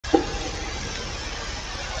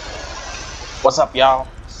What's up, y'all?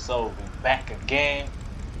 So we back again.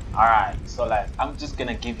 Alright, so like I'm just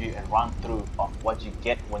gonna give you a run through of what you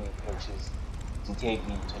get when you purchase GTA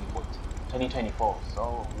V 2024.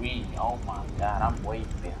 So really, oh my god, I'm way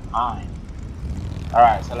behind.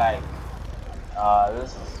 Alright, so like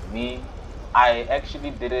this is me. I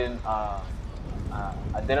actually didn't wanna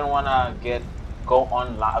go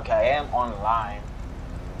online. Okay, I am online,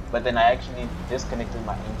 but then I actually disconnected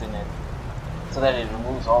my internet so that it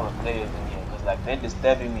removes all the players in here, because like they're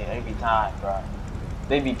disturbing me every time, bro.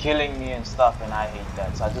 They be killing me and stuff, and I hate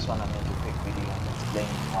that. So I just want to make a quick video and explain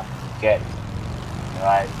what you get,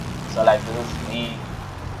 right? So like this is me,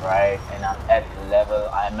 right? And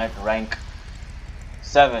I'm at rank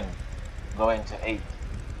 7 going to 8.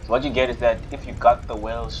 So what you get is that if you got the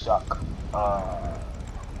WhaleShark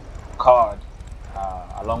card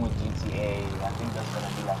along with GTA, I think that's gonna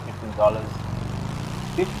be like $15.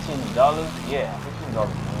 $15, yeah, $15,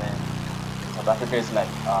 and then South Africa is like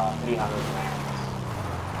 300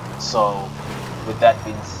 rand. So, with that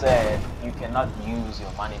being said, you cannot use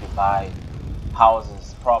your money to buy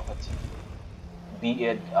houses, property, be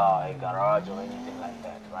it a garage or anything like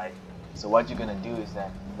that, right? So what you're gonna do is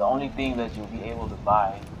that the only thing that you'll be able to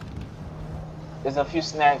buy is a few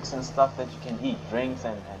snacks and stuff that you can eat, drinks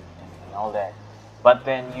and all that. But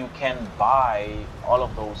then you can buy all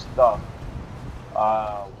of those stuff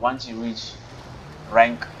once you reach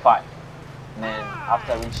rank 5. And then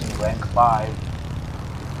after reaching rank 5,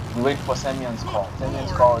 you wait for Semyon's call.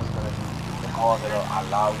 Semyon's call is going to be the call that will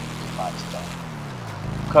allow you to buy stuff.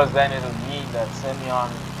 Because then it'll mean that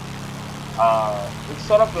Semyon, it's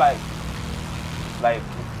sort of like it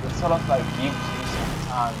sort of like gives you some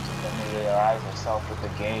time to familiarize yourself with the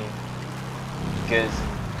game. Because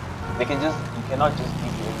you cannot just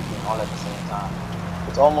give you everything all at the same time.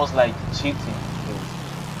 It's almost like cheating.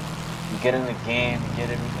 You get in the game, you get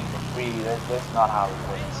everything for free. That's not how it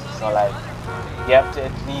works. So like, you have to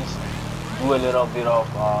at least do a little bit of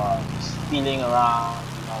stealing around,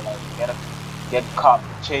 like get cop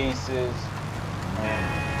chases, and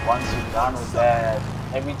once you're done with that,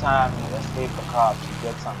 every time you escape the cops, you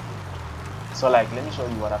get something. So like, let me show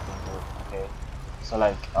you what I've been doing. Okay, so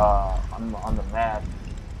like on the map,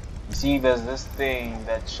 you see there's this thing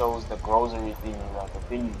that shows the grocery thing, like the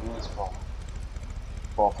thing you use for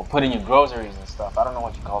putting your groceries and stuff. I don't know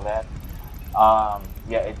what you call that.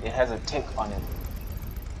 Yeah, it has a tick on it.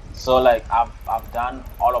 So like I've done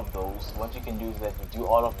all of those. What you can do is that you do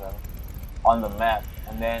all of them on the map,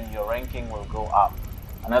 and then your ranking will go up.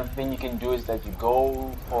 Another thing you can do is that you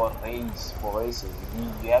go for races.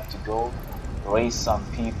 You have to go race some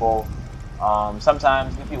people.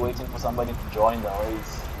 Sometimes if you're waiting for somebody to join the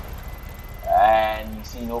race and you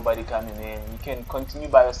see nobody coming in, you can continue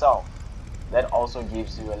by yourself. That also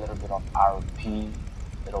gives you a little bit of RP.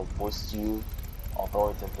 It'll boost you, although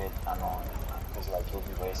it's a bit annoying because like you'll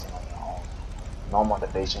be racing on your own. No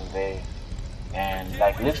motivation there. And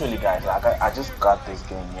like literally, guys, I just got this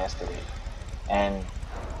game yesterday, and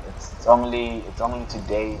it's only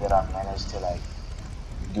today that I've managed to like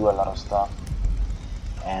do a lot of stuff.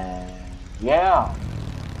 And yeah,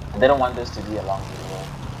 I didn't want this to be a long video,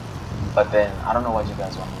 but then I don't know what you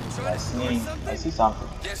guys want me to do. I see something.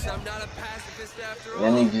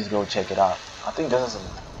 Let me just go check it out. I think this is a...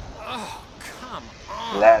 Oh, come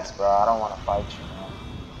on. Relax, bro. I don't want to fight you, man.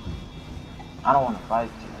 I don't want to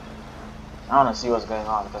fight you. I want to see what's going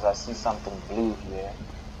on because I see something blue here.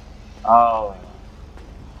 Oh,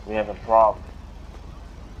 we have a problem.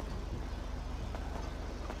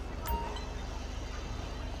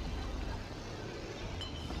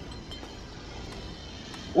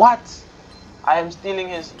 What? I am stealing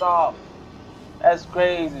his stuff. That's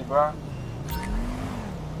crazy, bro.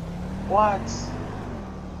 What?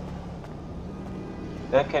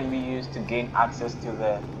 That can be used to gain access to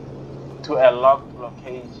a locked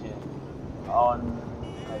location on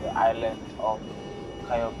the island of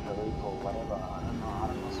Cayo Perico, whatever. I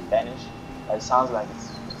don't know Spanish. But it sounds like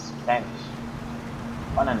it's Spanish.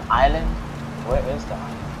 On an island? Where is the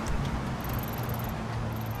island?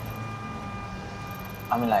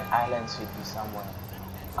 I mean, like, islands should be somewhere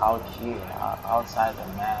out here, outside the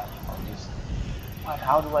map, or just... What?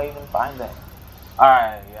 How do I even find that?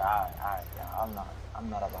 Alright, yeah. I'm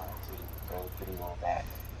not about to go pretty well back.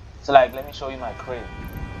 So like, let me show you my crib.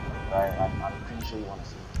 Right, I'm pretty sure you want to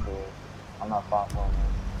see the crib. I'm not far from it,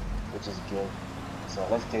 which is good. So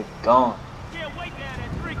let's get going.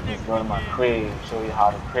 Let's go to my crib, show you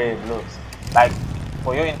how the crib looks. Like,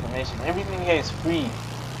 for your information, everything here is free.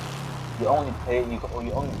 You only pay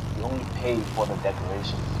for the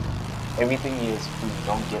decorations. Everything here is free.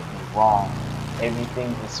 Don't get me wrong.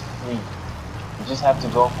 Everything is free. You just have to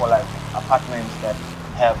go for like apartments that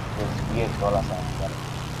have those weird dollar signs.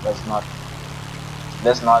 That's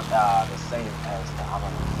not the same as the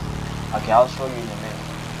Havana. Okay, I'll show you in a minute.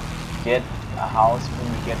 You get a house free,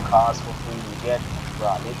 you get cars for free, you get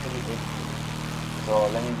literally everything. So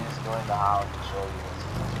let me just go in the house to show you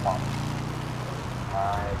what's about.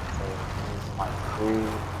 Alright, so this is my crib.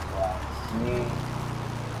 See,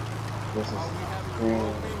 this is my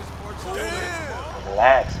crib.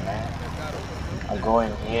 Relax, man. I go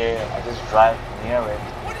in here, I just drive near it,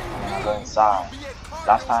 and then I go inside.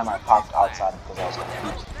 Last time I parked outside because I was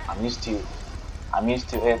confused. I'm used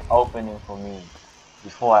to it opening for me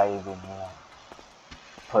before I even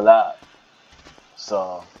pull up.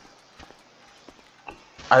 So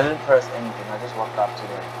I didn't press anything. I just walked up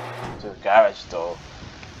to the garage door,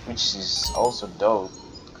 which is also dope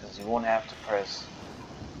because you won't have to press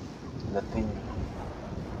the thing.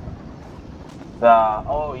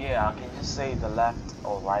 Oh yeah, I can just say the left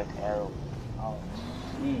or right arrow. Oh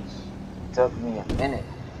jeez, it took me a minute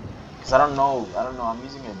because I don't know. I'm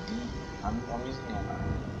using a D. I'm using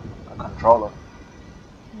a controller.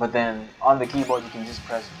 But then on the keyboard you can just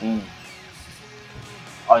press D.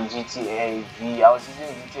 On GTA V, I was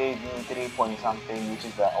using GTA V 3 point something, which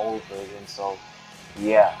is the old version. So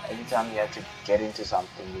yeah, every time you have to get into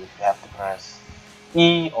something, you have to press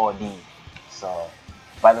E or D. So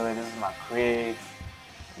by the way, this is my crib.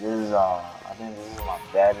 This is I think this is my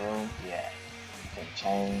bedroom. Yeah, you can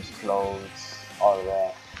change clothes, all of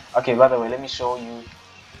that. Okay, by the way, let me show you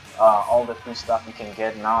all the free stuff you can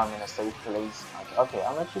get. Now I'm in a safe place. Okay,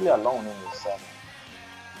 I'm actually alone in this setting.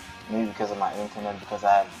 Maybe because of my internet, because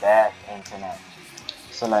I have bad internet.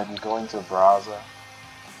 So like you go into browser.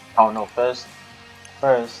 Oh no, first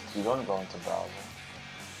you don't go into browser.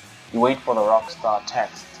 You wait for the Rockstar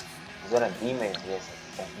text. Is that an email? Yes,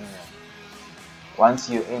 it's an email. Once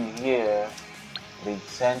you're in here, they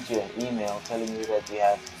send you an email telling you that you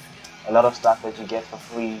have a lot of stuff that you get for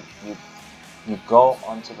free. You go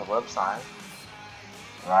onto the website,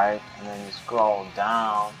 right, and then you scroll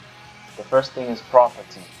down. The first thing is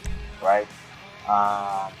property, right,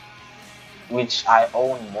 which I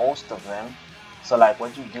own most of them. So like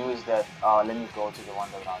what you do is that let me go to the one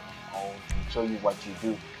that I own and show you what you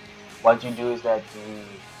do. What you do is that you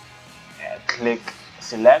click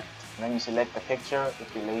select, and then you select the picture.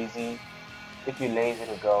 If you're lazy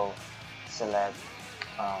to go select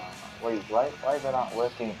wait, why is that not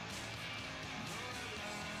working?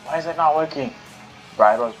 Why is it not working?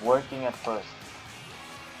 Right, it was working at first.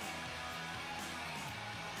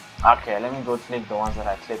 Okay, let me go click the ones that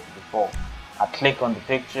I clicked before. I click on the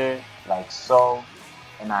picture like so,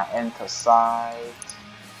 and I enter site,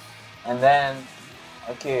 and then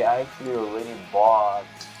okay, I actually already bought.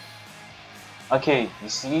 Okay, you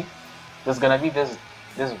see, there's gonna be this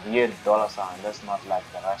weird dollar sign that's not like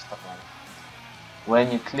the rest of them.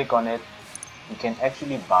 When you click on it, you can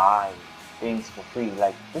actually buy things for free.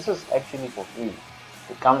 Like this is actually for free.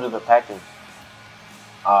 It comes with a package.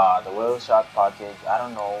 The WhaleShark package. I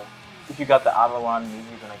don't know if you got the other one. Maybe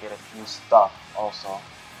you're gonna get a few stuff also,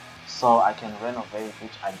 so I can renovate,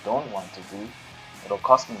 which I don't want to do. It'll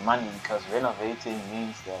cost me money because renovating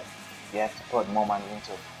means that you have to put more money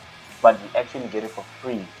into it. But you actually get it for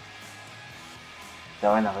free. The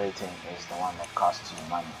renovating is the one that costs you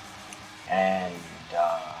money. And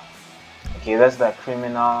okay, that's the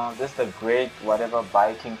criminal. This is the great whatever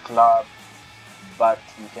biking club. But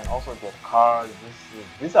you can also get cars.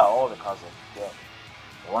 These are all the cars that you get.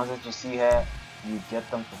 The ones that you see here, you get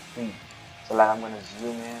them for free. So like I'm gonna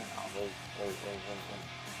zoom in. Oh, wait.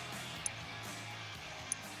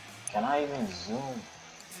 Can I even zoom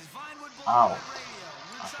out?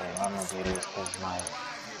 Okay, I'm gonna do this because my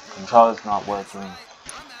controller's not working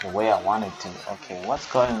the way I want it to. Okay, what's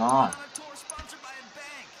going on?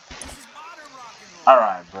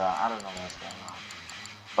 Alright, bro, I don't know what's going on.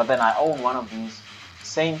 But then I own one of these.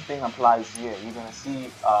 Same thing applies here. You're gonna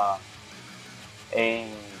see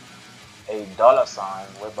a dollar sign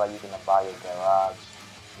whereby you're gonna buy your garage.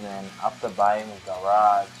 And then after buying a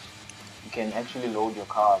garage, you can actually load your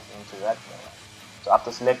cars into that garage. So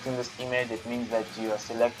after selecting this image, it means that you are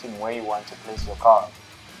selecting where you want to place your car.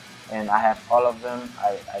 And I have all of them.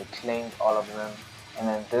 I claimed all of them. And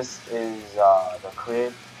then this is the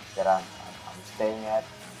crib that I'm staying at.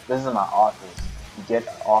 This is my office. You get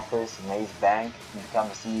an office, Maze Bank, you become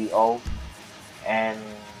a CEO, and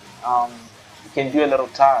you can do a little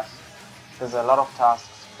task. There's a lot of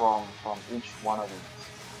tasks from each one of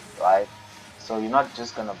these, right? So you're not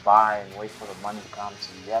just gonna buy and wait for the money to come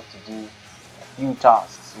to you. You have to do a few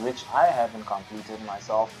tasks, which I haven't completed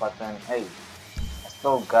myself, but then hey, I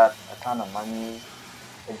still got a ton of money.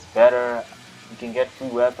 It's better You can get free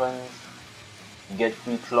weapons, you get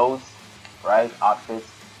free clothes, right? Outfits,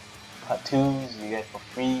 tattoos you get for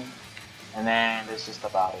free, and then that's just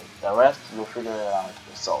about it. The rest you'll figure it out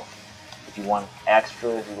yourself. If you want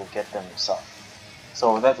extras, you'll get them yourself.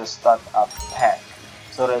 So that's a start-up pack,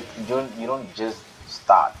 so that you don't just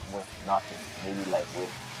start with nothing. Maybe like with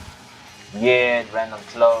weird random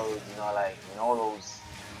clothes, like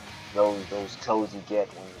those clothes you get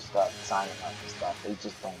when you start signing up and stuff. They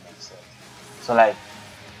just don't make sense. So like,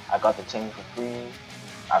 I got the chain for free.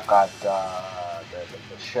 I got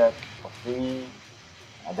the shirt for free.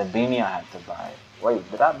 And the beanie I had to buy. Wait,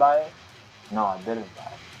 did I buy it? No, I didn't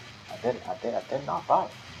buy it. I did not buy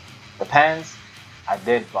it. The pants, I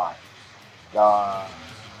did buy.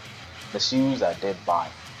 The shoes, I did buy.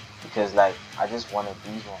 Because like, I just wanted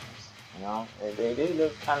these ones. They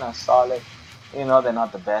look kind of solid. They're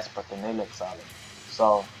not the best, but then they look solid.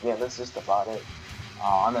 So yeah, that's just about it.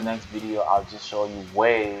 On the next video, I'll just show you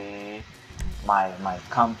where my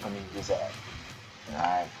company is at.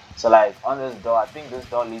 Alright. So like on this door, I think this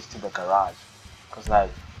door leads to the garage. Cause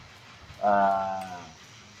like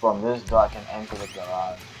from this door I can enter the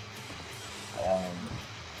garage. And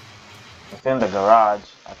within the garage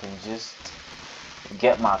I can just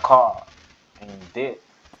get my car and dip.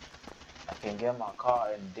 I can get my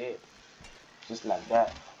car and dip. Just like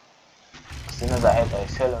that. As soon as I hit the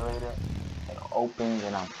accelerator, it opens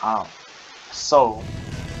and I'm out. So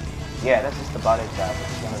yeah, that's just about it, guys. I'm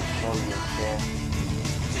just gonna show you there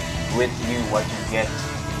with you what you get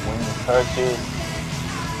when you purchase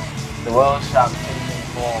the WhaleShark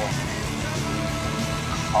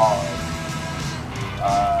card.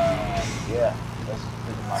 Yeah, that's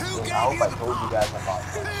pretty much it. I hope I told you guys about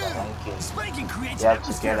the ranking. You have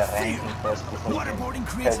to get a ranking first before you can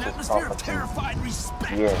purchase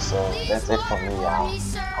property. Yeah, so that's it for me.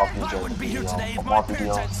 Hope you enjoyed the video. For more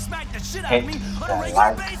videos, hit the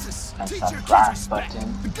like and subscribe button.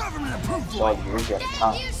 I'm sure you'll get a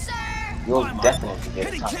ton. You'll definitely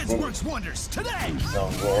get a ton of videos. So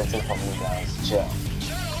yeah, that's it for me, guys. Chill.